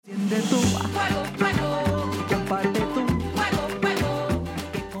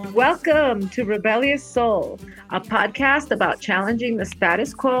Welcome to Rebellious Soul, a podcast about challenging the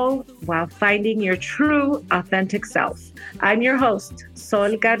status quo while finding your true, authentic self. I'm your host,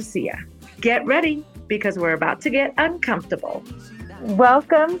 Sol Garcia. Get ready because we're about to get uncomfortable.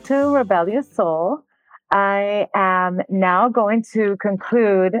 Welcome to Rebellious Soul. I am now going to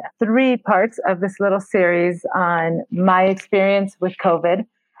conclude 3 parts of this little series on my experience with COVID.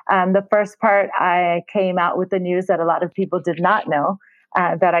 The first part, I came out with the news that a lot of people did not know,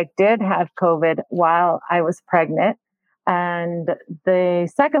 that I did have COVID while I was pregnant. And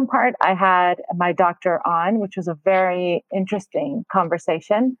the second part, I had my doctor on, which was a very interesting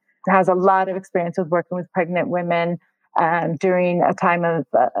conversation. He has a lot of experience with working with pregnant women during a time of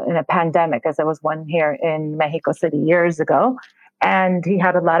in a pandemic, as there was one here in Mexico City years ago. And he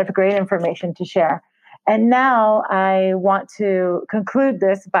had a lot of great information to share. And now I want to conclude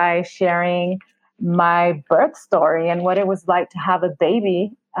this by sharing my birth story and what it was like to have a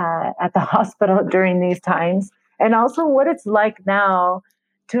baby at the hospital during these times, and also what it's like now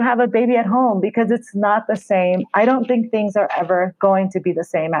to have a baby at home, because it's not the same. I don't think things are ever going to be the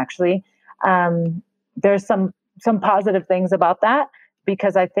same, actually. There's some positive things about that,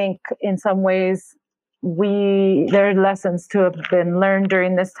 because I think in some ways there are lessons to have been learned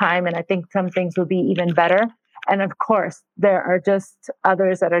during this time, and I think some things will be even better. And of course, there are just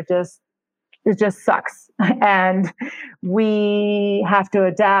others that are it just sucks. And we have to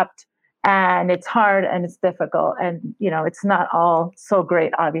adapt, and it's hard and it's difficult. And, it's not all so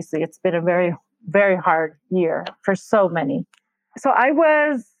great, obviously. It's been a very, very hard year for so many. So I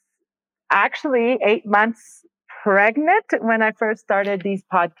was actually 8 months pregnant when I first started these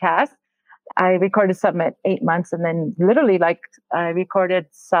podcasts. I recorded some at 8 months, and then literally I recorded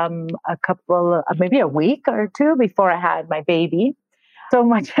maybe a week or 2 before I had my baby. So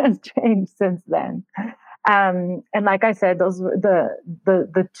much has changed since then. And like I said, those were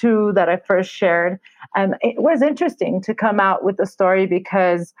the 2 that I first shared. It was interesting to come out with the story,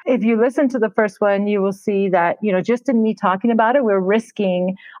 because if you listen to the first one, you will see that, just in me talking about it, we're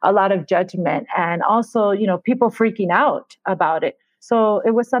risking a lot of judgment, and also, people freaking out about it. So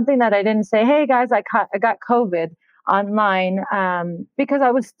it was something that I didn't say, hey guys, I got COVID online, because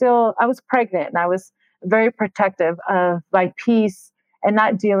I was pregnant, and I was very protective of my peace and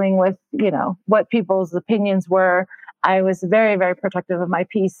not dealing with, what people's opinions were. I was very, very protective of my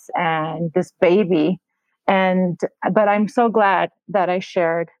peace and this baby. But I'm so glad that I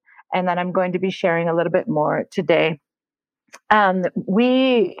shared, and that I'm going to be sharing a little bit more today.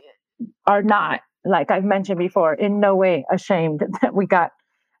 We are not, like I've mentioned before, in no way ashamed that we got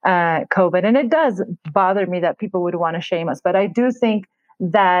COVID. And it does bother me that people would want to shame us. But I do think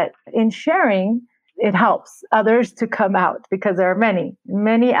that in sharing, it helps others to come out, because there are many,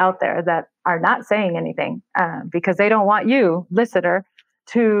 many out there that are not saying anything because they don't want you, listener,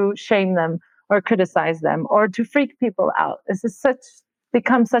 to shame them or criticize them or to freak people out. This is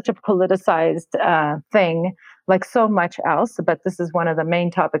become such a politicized thing, like so much else. But this is one of the main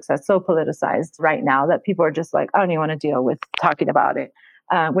topics that's so politicized right now that people are just like, I don't even want to deal with talking about it,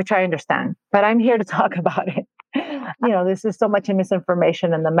 which I understand. But I'm here to talk about it. This is so much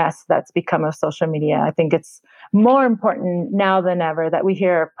misinformation and the mess that's become of social media. I think it's more important now than ever that we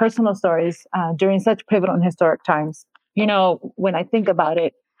hear personal stories during such pivotal and historic times. When I think about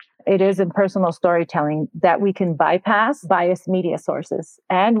it, it is in personal storytelling that we can bypass biased media sources,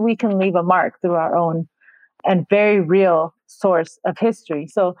 and we can leave a mark through our own and very real source of history.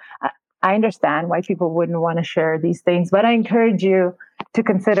 So I understand why people wouldn't want to share these things, but I encourage you to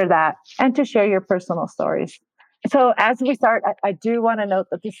consider that and to share your personal stories. So as we start, I do want to note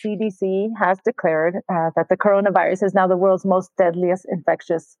that the CDC has declared that the coronavirus is now the world's most deadliest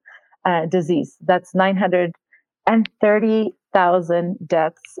infectious disease. That's 930,000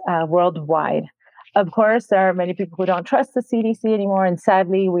 deaths worldwide. Of course, there are many people who don't trust the CDC anymore. And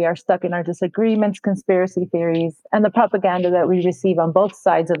sadly, we are stuck in our disagreements, conspiracy theories, and the propaganda that we receive on both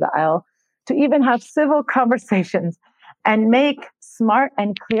sides of the aisle to even have civil conversations and make smart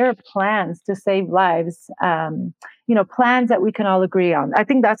and clear plans to save lives, plans that we can all agree on. I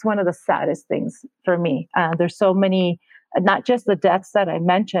think that's one of the saddest things for me. There's so many, not just the deaths that I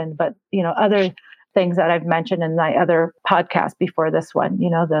mentioned, but, other things that I've mentioned in my other podcast before this one,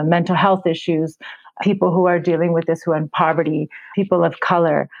 the mental health issues, people who are dealing with this, who are in poverty, people of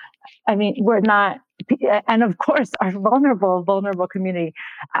color. I mean, we're not, and of course, our vulnerable community.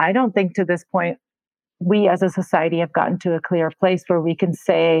 I don't think to this point, we as a society have gotten to a clear place where we can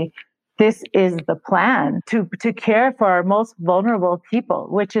say, this is the plan to care for our most vulnerable people,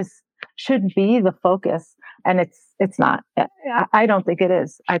 which is should be the focus. And it's not. I don't think it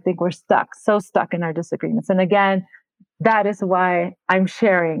is. I think we're so stuck in our disagreements. And again, that is why I'm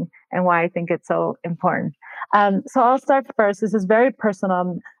sharing and why I think it's so important. So I'll start first. This is very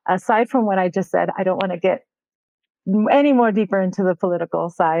personal. Aside from what I just said, I don't want to get any more deeper into the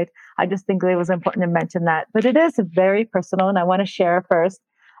political side. I just think it was important to mention that. But it is very personal. And I want to share first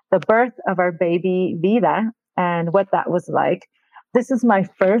the birth of our baby, Vida, and what that was like. This is my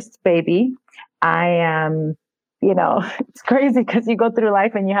first baby. I am, it's crazy because you go through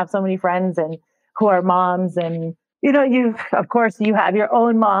life and you have so many friends and who are moms, and of course you have your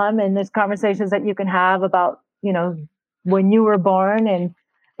own mom, and there's conversations that you can have about, when you were born,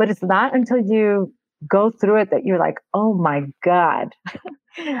 but it's not until you go through it that you're like, oh my God.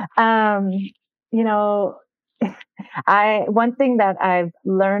 um, you know, one thing that I've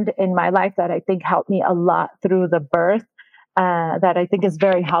learned in my life that I think helped me a lot through the birth, that I think is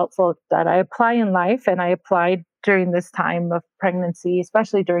very helpful, that I apply in life, and I applied during this time of pregnancy,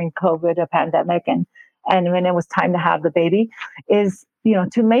 especially during COVID, a pandemic, and when it was time to have the baby, is,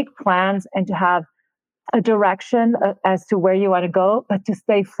 to make plans and to have a direction as to where you want to go, but to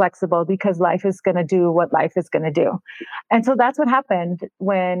stay flexible because life is going to do what life is going to do. And so that's what happened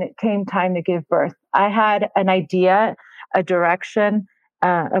when it came time to give birth. I had an idea, a direction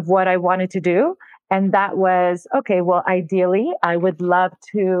of what I wanted to do. And that was, okay, well, ideally, I would love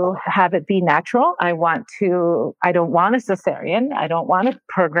to have it be natural. I don't want a cesarean. I don't want to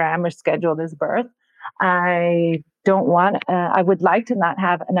program or schedule this birth. I would like to not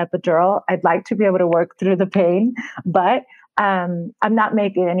have an epidural. I'd like to be able to work through the pain, but I'm not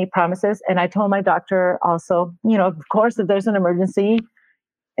making any promises. And I told my doctor also, of course, if there's an emergency,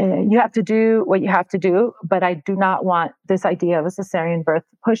 you have to do what you have to do, but I do not want this idea of a cesarean birth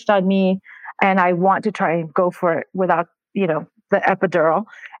pushed on me. And I want to try and go for it without, the epidural.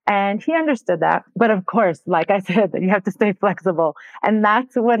 And he understood that. But of course, like I said, you have to stay flexible. And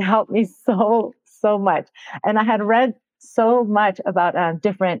that's what helped me so much. And I had read so much about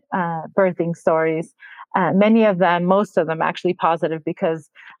different birthing stories. Most of them actually positive,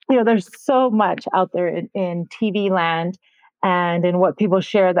 because, there's so much out there in TV land and in what people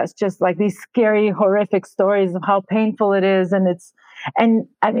share that's just like these scary, horrific stories of how painful it is. And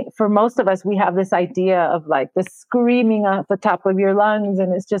I mean, for most of us, we have this idea of like the screaming off the top of your lungs,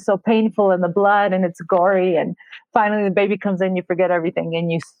 and it's just so painful, and the blood, and it's gory. And finally the baby comes in, you forget everything,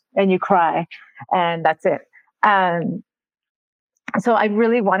 and you cry, and that's it. So I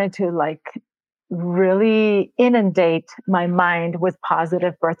really wanted to really inundate my mind with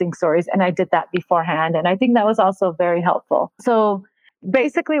positive birthing stories. And I did that beforehand. And I think that was also very helpful. So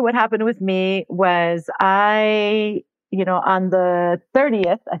basically what happened with me was on the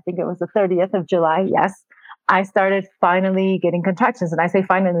 30th, I think it was the 30th of July. Yes. I started finally getting contractions. And I say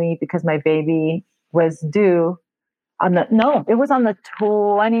finally because my baby was due it was on the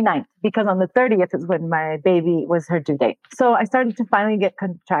 29th, because on the 30th is when my baby was her due date. So I started to finally get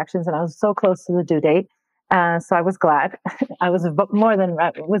contractions, and I was so close to the due date. So I was glad. I was more than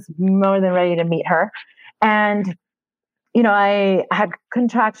ready to meet her. And, I had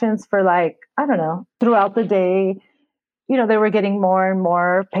contractions for throughout the day. They were getting more and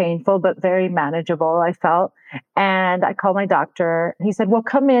more painful, but very manageable, I felt. And I called my doctor. He said, well,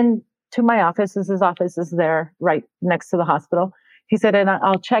 come in to my office. His office is there right next to the hospital. He said, and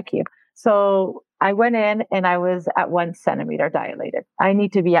I'll check you. So I went in, and I was at 1 centimeter dilated. I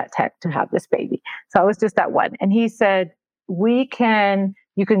need to be at 10 to have this baby. So I was just at 1. And he said, you can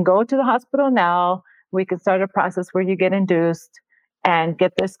go to the hospital now. We can start a process where you get induced and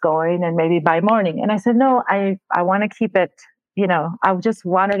get this going, and maybe by morning. And I said, no, I want to keep it, I just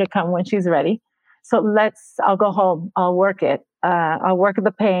want her to come when she's ready. So I'll go home. I'll work it. I'll work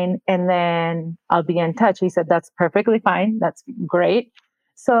the pain, and then I'll be in touch. He said, that's perfectly fine. That's great.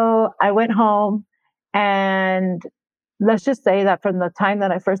 So I went home, and let's just say that from the time that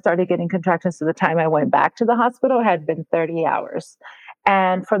I first started getting contractions to the time I went back to the hospital had been 30 hours.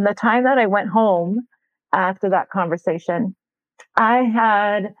 And from the time that I went home after that conversation,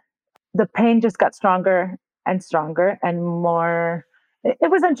 the pain just got stronger and stronger and more.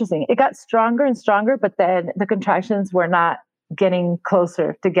 It was interesting. It got stronger and stronger, but then the contractions were not getting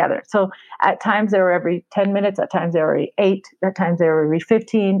closer together. So at times they were every 10 minutes, at times they were every 8, at times they were every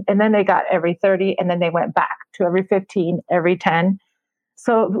 15, and then they got every 30, and then they went back to every 15, every 10.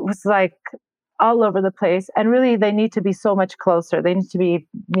 So it was like all over the place. And really, they need to be so much closer. They need to be,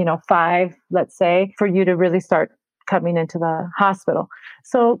 5, let's say, for you to really start coming into the hospital.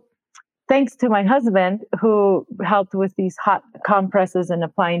 So thanks to my husband, who helped with these hot compresses and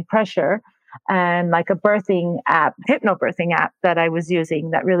applying pressure, and like a birthing app, hypnobirthing app that I was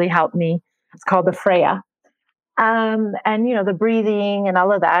using that really helped me. It's called the Freya. And the breathing and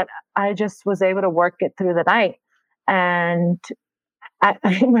all of that, I just was able to work it through the night. And I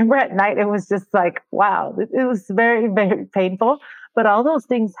remember at night, it was just like, wow, it was very, very painful. But all those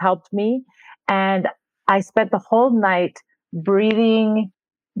things helped me. And I spent the whole night breathing,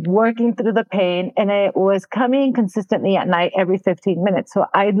 working through the pain. And it was coming consistently at night every 15 minutes. So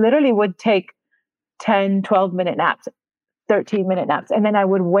I literally would take 10, 12-minute naps, 13-minute naps. And then I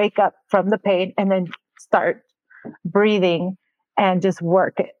would wake up from the pain and then start breathing and just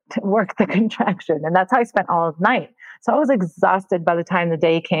work the contraction. And that's how I spent all night. So I was exhausted by the time the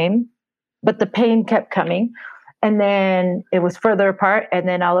day came, but the pain kept coming. And then it was further apart. And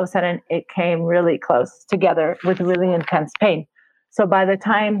then all of a sudden it came really close together with really intense pain. So by the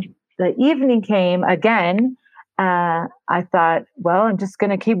time the evening came again, I thought, well, I'm just going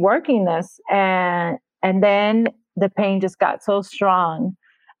to keep working this. And then the pain just got so strong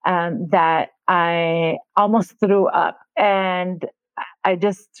that I almost threw up. And I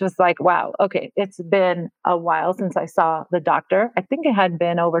just was like, wow, okay, it's been a while since I saw the doctor. I think it had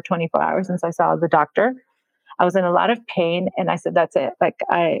been over 24 hours since I saw the doctor. I was in a lot of pain and I said, that's it. Like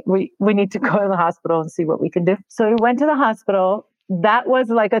we need to go to the hospital and see what we can do. So we went to the hospital. That was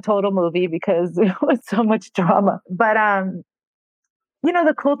like a total movie because it was so much drama. But,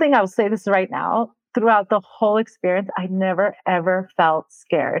 the cool thing, I'll say this right now, throughout the whole experience, I never, ever felt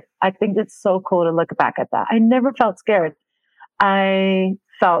scared. I think it's so cool to look back at that. I never felt scared. I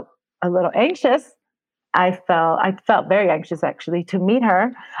felt a little anxious. I felt very anxious actually to meet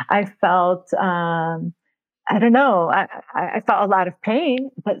her. I felt, I don't know, I felt a lot of pain,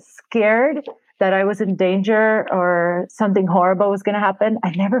 but scared that I was in danger or something horrible was going to happen.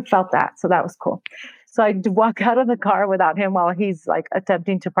 I never felt that. So that was cool. So I walk out of the car without him while he's like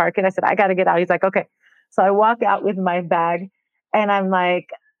attempting to park it. I said, I got to get out. He's like, okay. So I walk out with my bag and I'm like,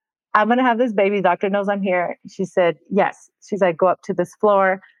 I'm going to have this baby. The doctor knows I'm here. She said, yes. She's like, go up to this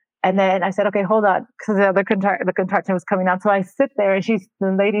floor. And then I said, okay, hold on. Because the contraction was coming on. So I sit there and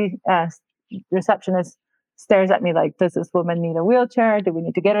the lady, receptionist stares at me like, does this woman need a wheelchair? Do we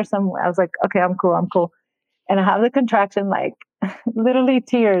need to get her somewhere? I was like, okay, I'm cool. And I have the contraction, like literally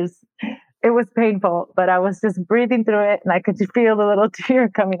tears. It was painful, but I was just breathing through it and I could feel the little tear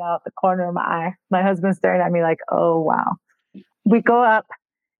coming out the corner of my eye. My husband staring at me like, oh, wow. We go up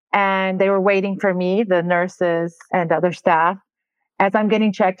and they were waiting for me, the nurses and other staff. As I'm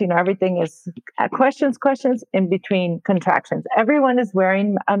getting checked, everything is questions in between contractions. Everyone is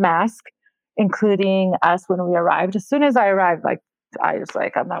wearing a mask, including us when we arrived. As soon as I arrived, I was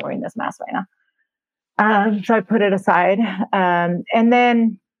like, I'm not wearing this mask right now. So I put it aside. And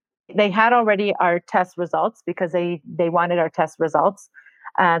then they had already our test results because they wanted our test results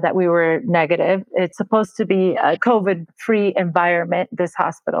that we were negative. It's supposed to be a COVID-free environment, this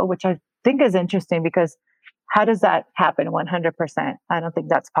hospital, which I think is interesting because how does that happen 100%? I don't think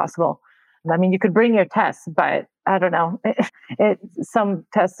that's possible. I mean, you could bring your tests, but I don't know. Some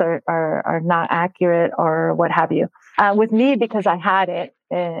tests are not accurate or what have you. With me, because I had it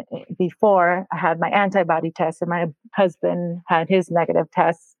before, I had my antibody test and my husband had his negative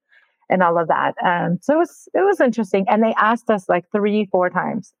tests and all of that. So it was interesting. And they asked us like 3-4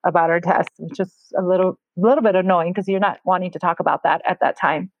 times about our tests, which is a little bit annoying because you're not wanting to talk about that at that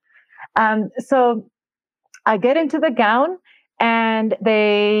time. So I get into the gown and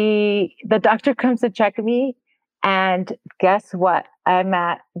the doctor comes to check me. And guess what? I'm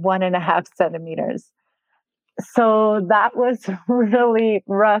at 1.5 centimeters. So that was really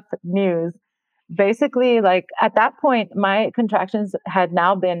rough news. Basically, like at that point, my contractions had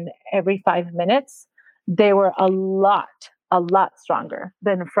now been every 5 minutes. They were a lot stronger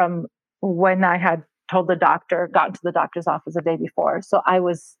than from when I had told the doctor, gotten to the doctor's office the day before. So I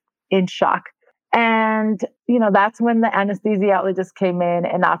was in shock. And, that's when the anesthesiologist came in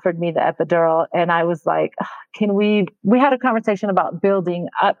and offered me the epidural. And I was like, we had a conversation about building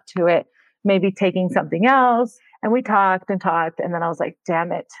up to it, maybe taking something else. And we talked. And then I was like,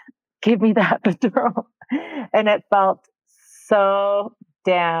 damn it, give me the epidural. And it felt so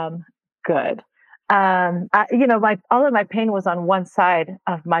damn good. All of my pain was on one side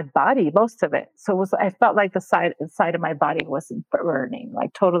of my body, most of it. So I felt like the side of my body was burning,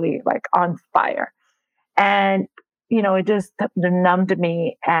 like totally like on fire. And, it just numbed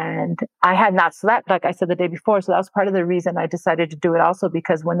me and I had not slept, like I said, the day before. So that was part of the reason I decided to do it also,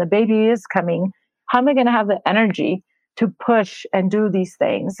 because when the baby is coming, how am I going to have the energy to push and do these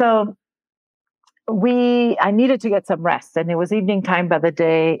things? So I needed to get some rest, and it was evening time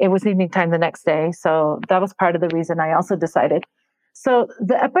the next day. So that was part of the reason I also decided. So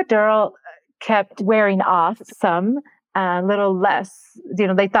the epidural, kept wearing off some, a little less.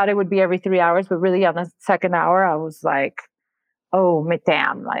 They thought it would be every 3 hours, but really on the second hour, I was like, oh,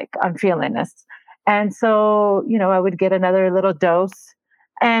 damn, like I'm feeling this. And so, I would get another little dose.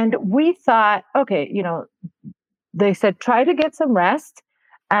 And we thought, okay, they said, try to get some rest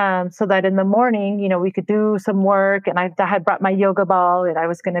so that in the morning, we could do some work. And I had brought my yoga ball and I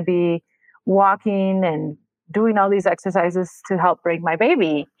was going to be walking and doing all these exercises to help bring my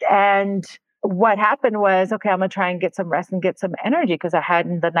baby. And what happened was, okay, I'm going to try and get some rest and get some energy because I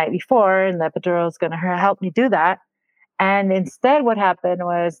hadn't the night before and the epidural is going to help me do that. And instead, what happened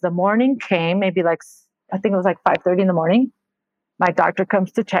was the morning came, maybe like, I think it was like 5:30 in the morning. My doctor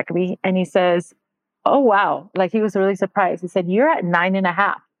comes to check me and he says, oh, wow. Like he was really surprised. He said, you're at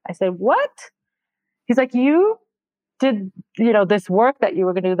 9.5. I said, what? He's like, you did, this work that you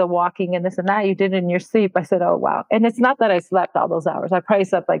were going to do, the walking and this and that, you did in your sleep. I said, oh, wow. And it's not that I slept all those hours. I probably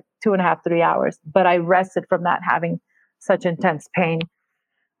slept like 2.5, 3 hours, but I rested from that having such intense pain.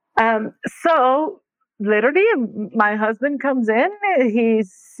 So literally my husband comes in,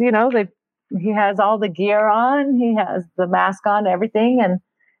 he's, he has all the gear on, he has the mask on, everything. And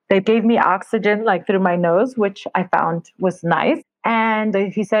they gave me oxygen like through my nose, which I found was nice. And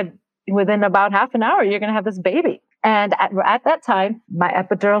he said, within about half an hour, you're going to have this baby. And at that time, my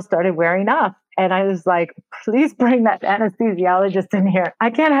epidural started wearing off. And I was like, please bring that anesthesiologist in here. I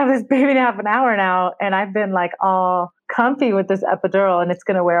can't have this baby in half an hour now. And I've been like all comfy with this epidural and it's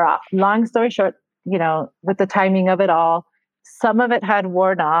going to wear off. Long story short, with the timing of it all, some of it had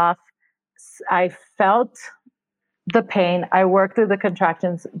worn off. I felt the pain. I worked through the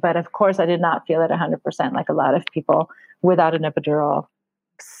contractions, but of course I did not feel it 100% like a lot of people without an epidural,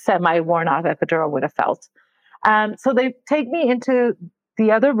 semi-worn off epidural would have felt. So they take me into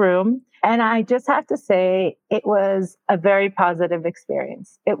the other room. And I just have to say, it was a very positive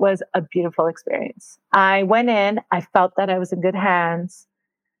experience. It was a beautiful experience. I went in, I felt that I was in good hands.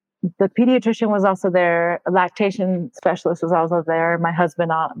 The pediatrician was also there. A lactation specialist was also there. My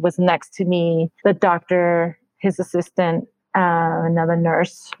husband was next to me. The doctor, his assistant, another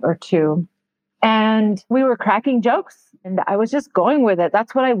nurse or two. And we were cracking jokes and I was just going with it.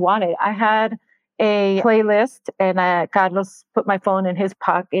 That's what I wanted. I had a playlist and Carlos put my phone in his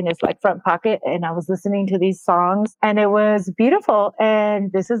pocket, in his like front pocket. And I was listening to these songs and it was beautiful.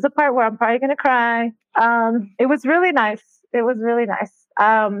 And this is the part where I'm probably going to cry. It was really nice. It was really nice.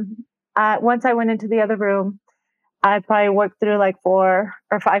 Once I went into the other room, I probably worked through like 4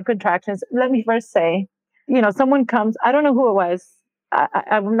 or 5 contractions. Let me first say, someone comes, I don't know who it was.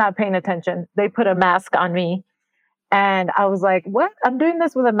 I'm not paying attention. They put a mask on me and I was like, what? I'm doing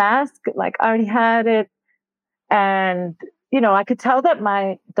this with a mask? Like I already had it. And, I could tell that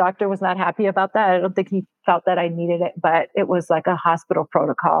my doctor was not happy about that. I don't think he felt that I needed it, but it was like a hospital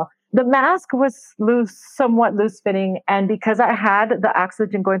protocol. The mask was somewhat loose fitting. And because I had the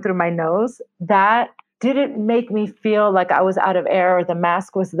oxygen going through my nose, that didn't make me feel like I was out of air or the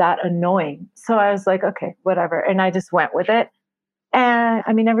mask was that annoying. So I was like, okay, whatever. And I just went with it. And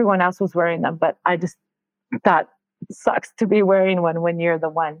I mean, everyone else was wearing them, but I just thought it sucks to be wearing one when you're the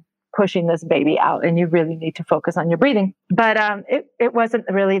one pushing this baby out and you really need to focus on your breathing. But it wasn't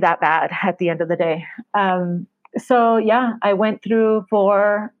really that bad at the end of the day. So yeah, I went through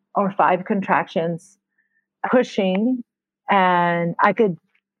 4 or 5 contractions pushing and I could,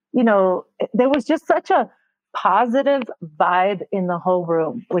 there was just such a positive vibe in the whole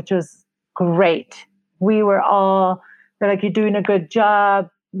room, which was great. We were all, they're like, you're doing a good job.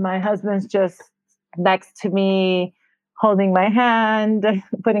 My husband's just next to me, holding my hand,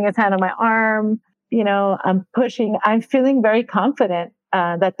 putting his hand on my arm. I'm pushing. I'm feeling very confident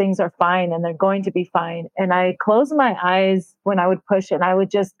that things are fine and they're going to be fine. And I closed my eyes when I would push and I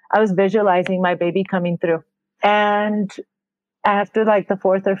was visualizing my baby coming through. And after like the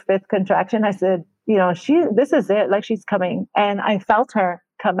 4th or 5th contraction, I said, this is it. Like she's coming. And I felt her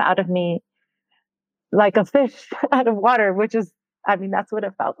come out of me like a fish out of water, that's what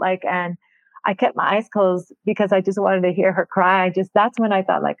it felt like. And I kept my eyes closed because I just wanted to hear her cry. That's when I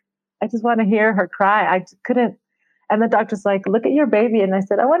thought like, I just want to hear her cry. I just couldn't. And the doctor's like, look at your baby. And I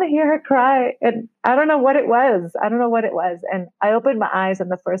said, I want to hear her cry. And I don't know what it was. And I opened my eyes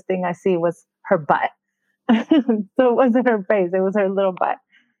and the first thing I see was her butt. So it wasn't her face. It was her little butt.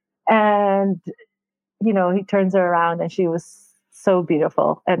 And, he turns her around and she was so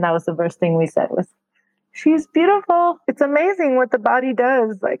beautiful. And that was the first thing we said was, she's beautiful. It's amazing what the body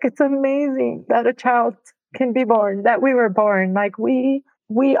does. Like, it's amazing that a child can be born, that we were born. Like we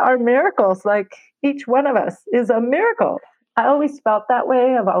are miracles. Like each one of us is a miracle. I always felt that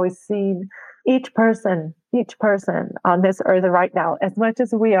way. I've always seen each person on this earth right now, as much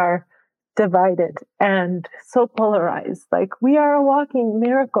as we are divided and so polarized. Like, we are a walking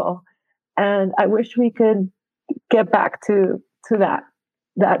miracle. And I wish we could get back to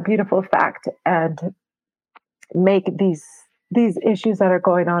that beautiful fact and make these issues that are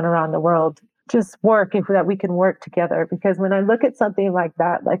going on around the world just work, if that we can work together. Because when I look at something like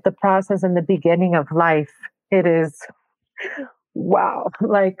that, like the process and the beginning of life, it is wow,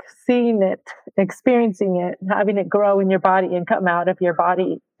 like seeing it, experiencing it, having it grow in your body and come out of your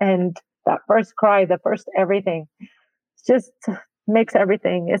body, and that first cry, the first everything, just makes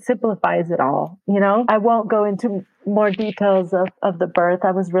everything, it simplifies it all. I won't go into more details of the birth.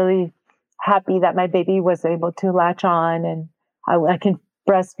 I was really happy that my baby was able to latch on, and I can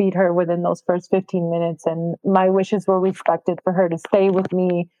breastfeed her within those first 15 minutes. And my wishes were respected for her to stay with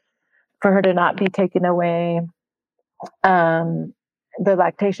me, for her to not be taken away. The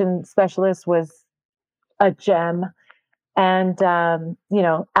lactation specialist was a gem. And,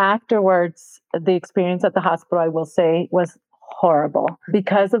 afterwards, the experience at the hospital, I will say, was horrible.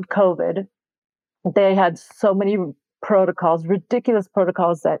 Because of COVID, they had so many protocols, ridiculous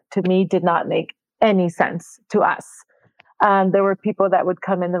protocols that to me did not make any sense to us. There were people that would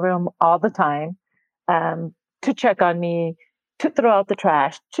come in the room all the time to check on me, to throw out the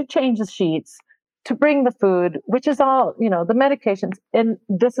trash, to change the sheets, to bring the food, which is all, the medications. And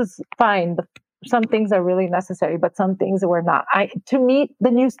this is fine. Some things are really necessary, but some things were not. To meet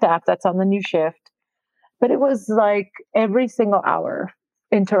the new staff that's on the new shift, but it was like every single hour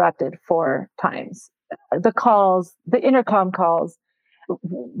interrupted 4 times. The calls, the intercom calls,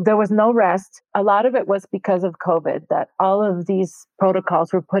 there was no rest. A lot of it was because of COVID, that all of these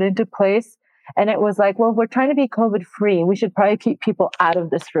protocols were put into place. And it was like, well, we're trying to be COVID free. We should probably keep people out of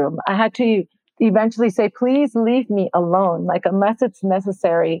this room. I had to eventually say, please leave me alone. Like, unless it's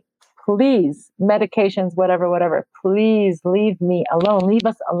necessary, please, medications, whatever, please leave me alone. Leave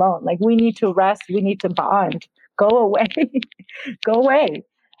us alone. Like, we need to rest. We need to bond. Go away. Go away.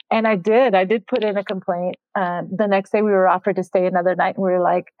 And I did put in a complaint. The next day we were offered to stay another night, and we were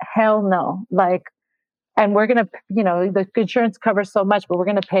like, hell no. Like, and we're going to, the insurance covers so much, but we're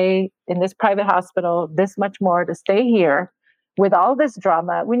going to pay in this private hospital this much more to stay here with all this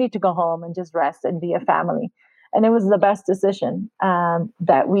drama. We need to go home and just rest and be a family. And it was the best decision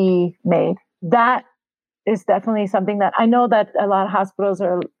that we made. That is definitely something that I know that a lot of hospitals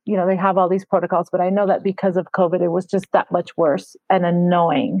are, they have all these protocols, but I know that because of COVID, it was just that much worse and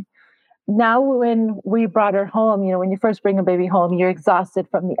annoying. Now, when we brought her home, when you first bring a baby home, you're exhausted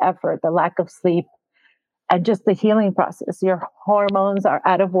from the effort, the lack of sleep, and just the healing process. Your hormones are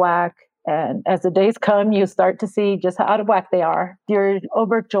out of whack. And as the days come, you start to see just how out of whack they are. You're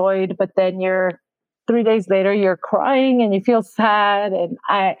overjoyed, but then 3 days later, you're crying and you feel sad. And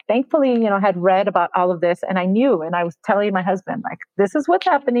I thankfully, had read about all of this, and I knew, and I was telling my husband, like, this is what's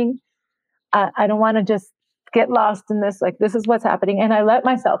happening. I don't want to just get lost in this. Like, this is what's happening. And I let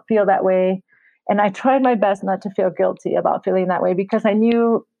myself feel that way. And I tried my best not to feel guilty about feeling that way, because I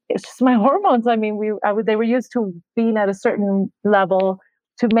knew it's just my hormones. I mean, they were used to being at a certain level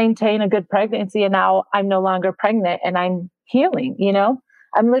to maintain a good pregnancy. And now I'm no longer pregnant and I'm healing,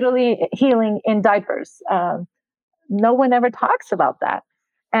 I'm literally healing in diapers. No one ever talks about that.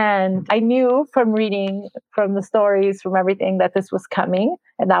 And I knew from reading, from the stories, from everything, that this was coming.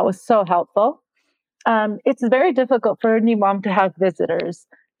 And that was so helpful. It's very difficult for a new mom to have visitors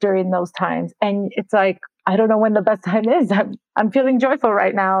during those times. And it's like, I don't know when the best time is. I'm feeling joyful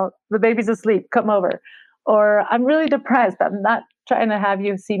right now. The baby's asleep. Come over. Or I'm really depressed. I'm not trying to have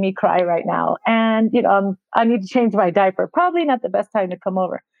you see me cry right now. And, I need to change my diaper. Probably not the best time to come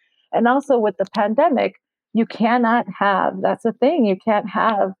over. And also with the pandemic, you cannot have, that's the thing, you can't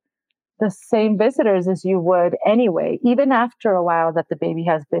have the same visitors as you would anyway, even after a while that the baby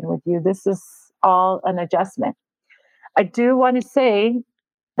has been with you. This is all an adjustment. I do want to say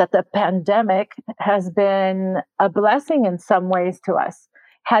that the pandemic has been a blessing in some ways to us.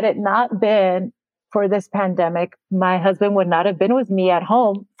 Had it not been for this pandemic, my husband would not have been with me at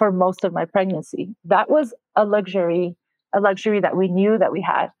home for most of my pregnancy. That was a luxury that we knew that we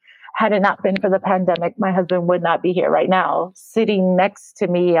had. Had it not been for the pandemic, my husband would not be here right now, sitting next to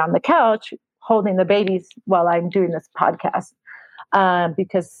me on the couch, holding the babies while I'm doing this podcast.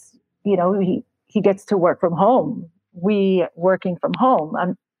 Because, he gets to work from home. We working from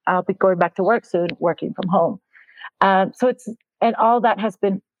home. I'll be going back to work soon, working from home. And all that has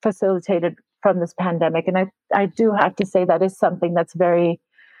been facilitated from this pandemic. And I do have to say that is something that's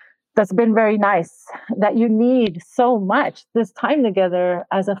been very nice, that you need so much this time together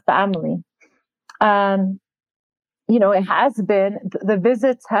as a family. It has been, the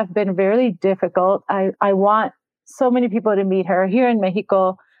visits have been very difficult. I want so many people to meet her here in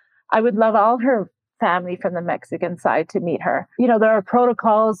Mexico. I would love all her family from the Mexican side to meet her. There are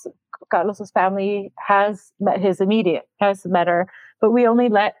protocols. Carlos's family has met her, but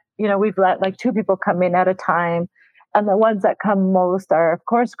we've let like two people come in at a time. And the ones that come most are, of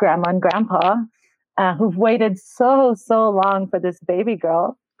course, grandma and grandpa, who've waited so long for this baby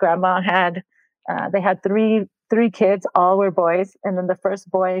girl. Grandma they had three kids, all were boys. And then the first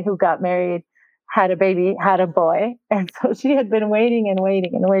boy who got married had a boy. And so she had been waiting and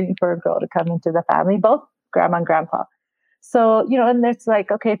waiting and waiting for a girl to come into the family, both grandma and grandpa. So, and it's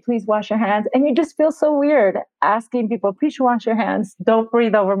like, okay, please wash your hands. And you just feel so weird asking people, please wash your hands. Don't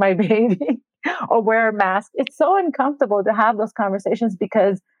breathe over my baby or wear a mask. It's so uncomfortable to have those conversations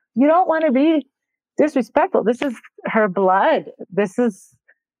because you don't want to be disrespectful. This is her blood.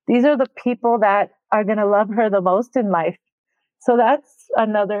 These are the people that are going to love her the most in life. So that's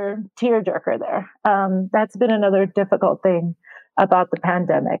another tearjerker there. That's been another difficult thing about the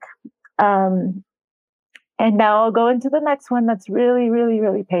pandemic. And now I'll go into the next one that's really, really,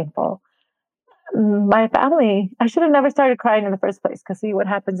 really painful. My family, I should have never started crying in the first place because see what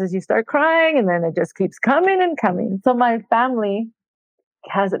happens is you start crying and then it just keeps coming and coming. So my family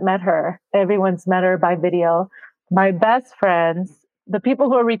hasn't met her. Everyone's met her by video. My best friends, the people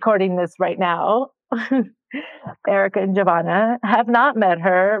who are recording this right now, Erica and Giovanna, have not met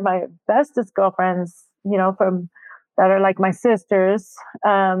her. My bestest girlfriends, from that are like my sisters,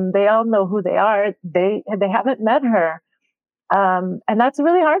 they all know who they are. They haven't met her. And that's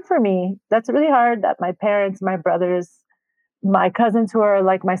really hard for me. That's really hard that my parents, my brothers, my cousins who are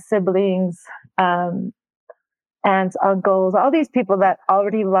like my siblings, aunts, uncles, all these people that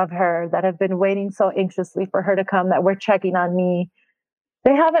already love her, that have been waiting so anxiously for her to come, that were checking on me.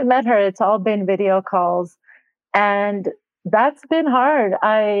 They haven't met her. It's all been video calls. And that's been hard.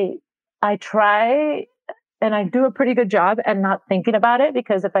 I try and I do a pretty good job at not thinking about it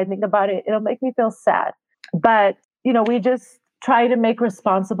because if I think about it, it'll make me feel sad. But, we just try to make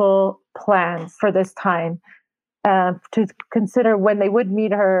responsible plans for this time to consider when they would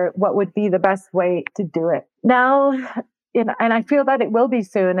meet her, what would be the best way to do it. Now, and I feel that it will be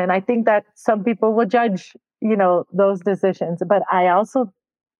soon. And I think that some people will judge, those decisions. But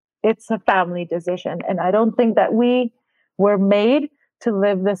it's a family decision. And I don't think that we were made to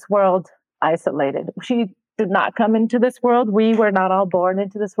live this world isolated. She did not come into this world. We were not all born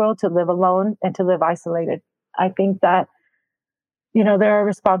into this world to live alone and to live isolated. I think that, there are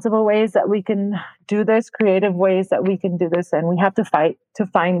responsible ways that we can do this, creative ways that we can do this. And we have to fight to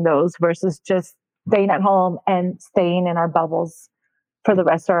find those versus just staying at home and staying in our bubbles for the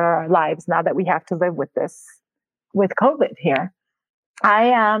rest of our lives now that we have to live with COVID here. I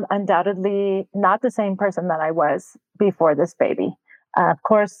am undoubtedly not the same person that I was before this baby. Of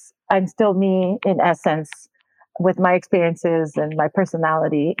course, I'm still me in essence with my experiences and my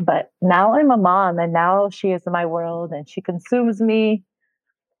personality, but now I'm a mom and now she is my world and she consumes me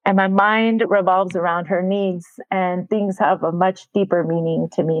and my mind revolves around her needs and things have a much deeper meaning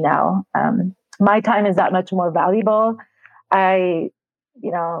to me now. My time is that much more valuable. I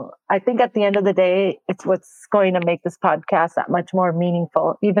think at the end of the day, it's what's going to make this podcast that much more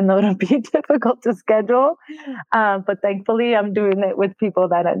meaningful, even though it'll be difficult to schedule. But thankfully, I'm doing it with people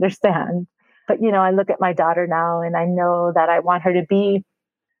that understand. But, I look at my daughter now and I know that I want her to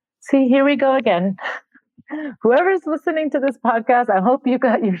see, here we go again. Whoever's listening to this podcast, I hope you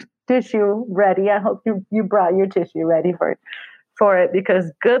got your tissue ready. I hope you brought your tissue ready for it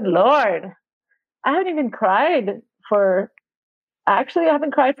because good Lord, I haven't even cried Actually, I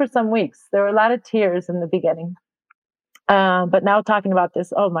haven't cried for some weeks. There were a lot of tears in the beginning. But now talking about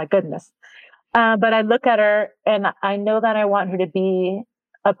this, oh my goodness. But I look at her and I know that I want her to be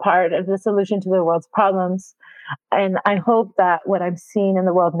a part of the solution to the world's problems. And I hope that what I'm seeing in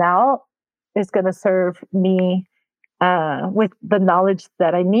the world now is going to serve me with the knowledge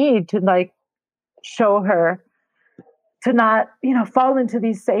that I need to show her to not, fall into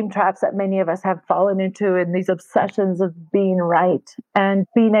these same traps that many of us have fallen into and these obsessions of being right and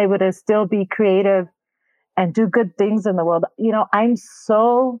being able to still be creative and do good things in the world. I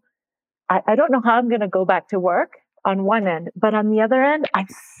don't know how I'm going to go back to work on one end, but on the other end, I'm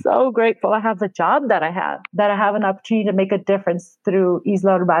so grateful I have the job that I have an opportunity to make a difference through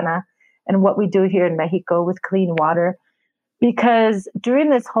Isla Urbana and what we do here in Mexico with clean water. Because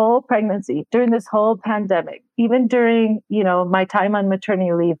during this whole pregnancy, during this whole pandemic, even during, my time on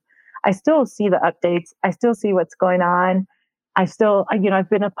maternity leave, I still see the updates. I still see what's going on. I've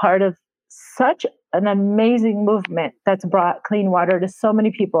been a part of such an amazing movement that's brought clean water to so many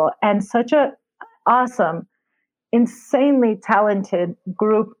people and such a awesome, insanely talented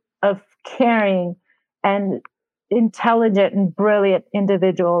group of caring and, intelligent and brilliant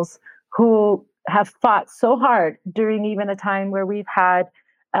individuals who have fought so hard during even a time where we've had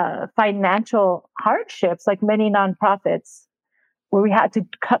financial hardships, like many nonprofits, where we had to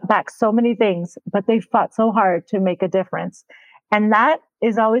cut back so many things, but they fought so hard to make a difference. And that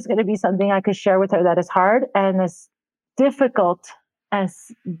is always going to be something I could share with her, that is hard and as difficult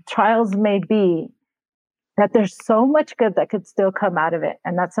as trials may be, that there's so much good that could still come out of it.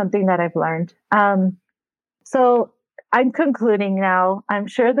 And that's something that I've learned. So I'm concluding now. I'm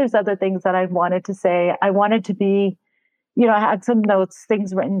sure there's other things that I wanted to say. I wanted to be, I had some notes,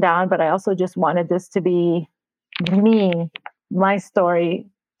 things written down, but I also just wanted this to be me, my story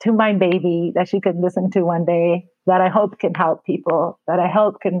to my baby that she could listen to one day, that I hope can help people, that I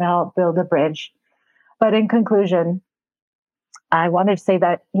hope can help build a bridge. But in conclusion, I want to say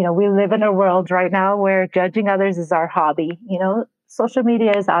that, we live in a world right now where judging others is our hobby. Social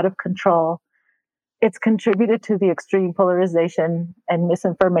media is out of control. It's contributed to the extreme polarization and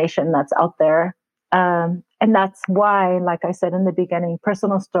misinformation that's out there. And that's why, like I said in the beginning,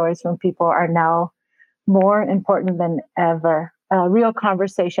 personal stories from people are now more important than ever. Real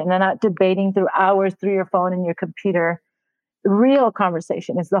conversation, and not debating through hours through your phone and your computer. Real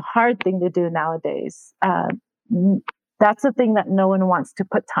conversation is the hard thing to do nowadays. That's the thing that no one wants to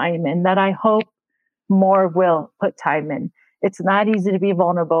put time in, that I hope more will put time in. It's not easy to be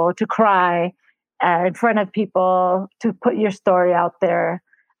vulnerable, to cry in front of people, to put your story out there.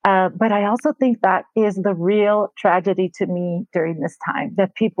 But I also think that is the real tragedy to me during this time,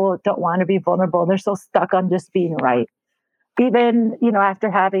 that people don't want to be vulnerable. They're so stuck on just being right. Even,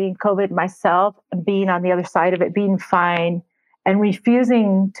 after having COVID myself, being on the other side of it, being fine, and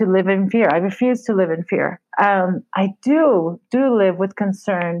refusing to live in fear. I refuse to live in fear. I do live with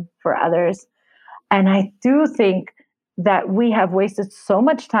concern for others. And I do think that we have wasted so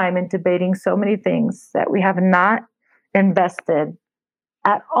much time in debating so many things that we have not invested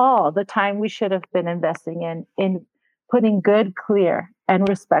at all the time we should have been investing in putting good, clear, and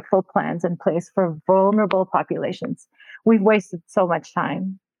respectful plans in place for vulnerable populations. We've wasted so much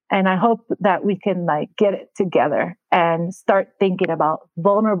time. And I hope that we can get it together and start thinking about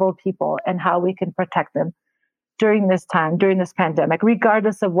vulnerable people and how we can protect them during this time, during this pandemic,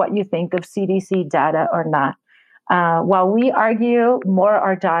 regardless of what you think of CDC data or not. While we argue, more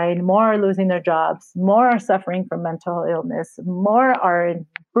are dying, more are losing their jobs, more are suffering from mental illness, more are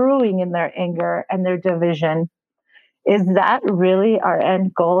brewing in their anger and their division. Is that really our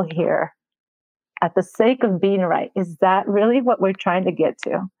end goal here? At the sake of being right, is that really what we're trying to get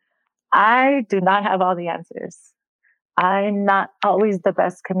to? I do not have all the answers. I'm not always the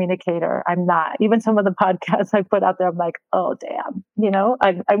best communicator. I'm not. Even some of the podcasts I put out there, I'm like, oh, damn,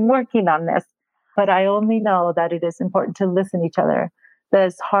 I'm working on this. But I only know that it is important to listen to each other. That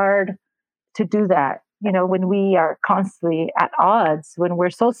it's hard to do that, when we are constantly at odds, when we're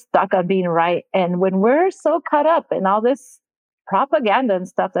so stuck on being right, and when we're so caught up in all this propaganda and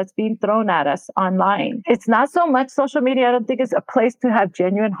stuff that's being thrown at us online. It's not so much social media. I don't think it's a place to have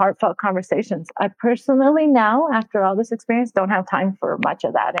genuine, heartfelt conversations. I personally now, after all this experience, don't have time for much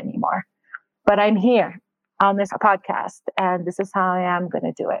of that anymore. But I'm here on this podcast, and this is how I am going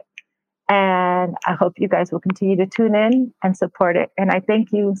to do it. And I hope you guys will continue to tune in and support it. And I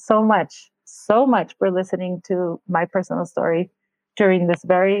thank you so much for listening to my personal story during this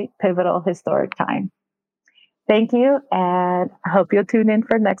very pivotal, historic time. Thank you, and I hope you'll tune in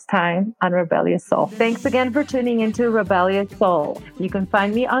for next time on Rebellious Soul. Thanks again for tuning into Rebellious Soul. You can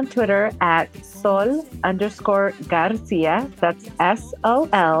find me on Twitter at Sol_Garcia. That's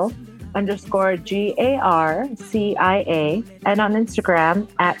SOL_GARCIA. And on Instagram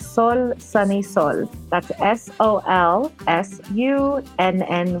at Sol Sunny Sol. That's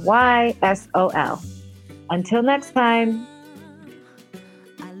SOLSUNNYSOL. Until next time.